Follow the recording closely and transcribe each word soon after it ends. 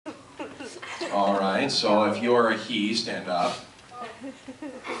All right, so if you're a he, stand up.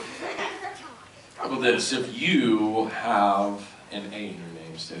 How about this? If you have an A in your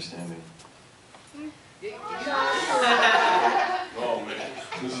name, stay standing. Oh man,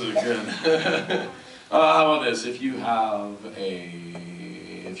 this is good. How about this? If you have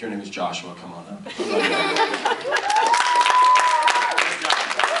if your name is Joshua, come on up.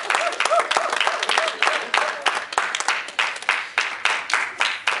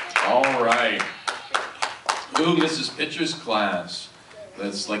 All right. Who misses Pitcher's class?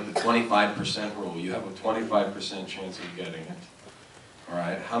 That's like the 25% rule. You have a 25% chance of getting it. All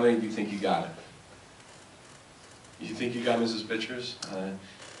right. How many do you think you got it? You think you got Mrs. Pitcher's?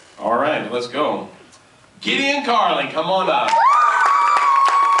 All right. Let's go. Gideon Carlin, come on up.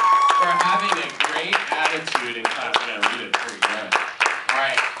 For having a great attitude in class. I gotta read it pretty good. All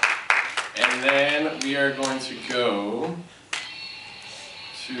right. And then we are going to go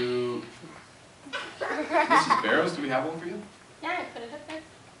to Mrs. Barrows. Do we have one for you? Yeah, I put it up there.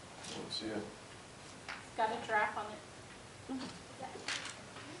 Let's see it. It's got a giraffe on it.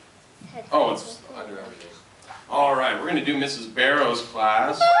 Oh, it's under everything. All right, we're going to do Mrs. Barrows'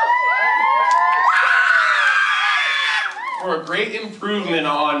 class. For a great improvement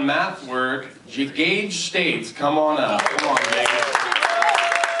on math work, Gage States, come on up. Come on, Gage.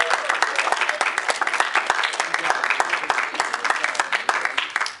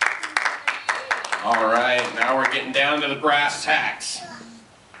 All right, now we're getting down to the brass tacks.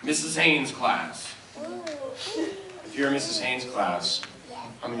 Mrs. Haynes' class. If you're in Mrs. Haynes' class,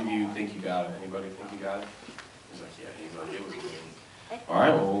 how many of you think you got it? Anybody think you got it? He's like, yeah, he's like, it was me. All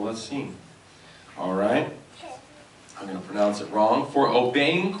right, well, let's see. All right. I'm going to pronounce it wrong. For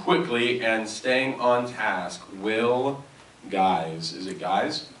obeying quickly and staying on task, Will Guys. Is it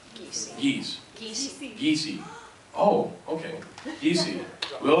Guys? Geese. Geesey. Oh, okay. Geesey.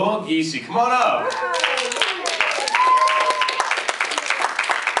 Will Geesey, come on up.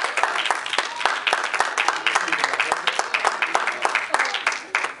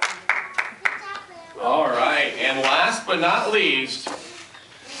 All right, and last but not least,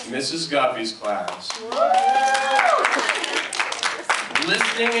 Mrs. Guffey's class.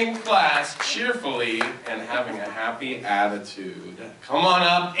 Listening in class cheerfully and having a happy attitude. Come on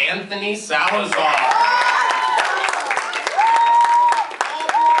up, Anthony Salazar.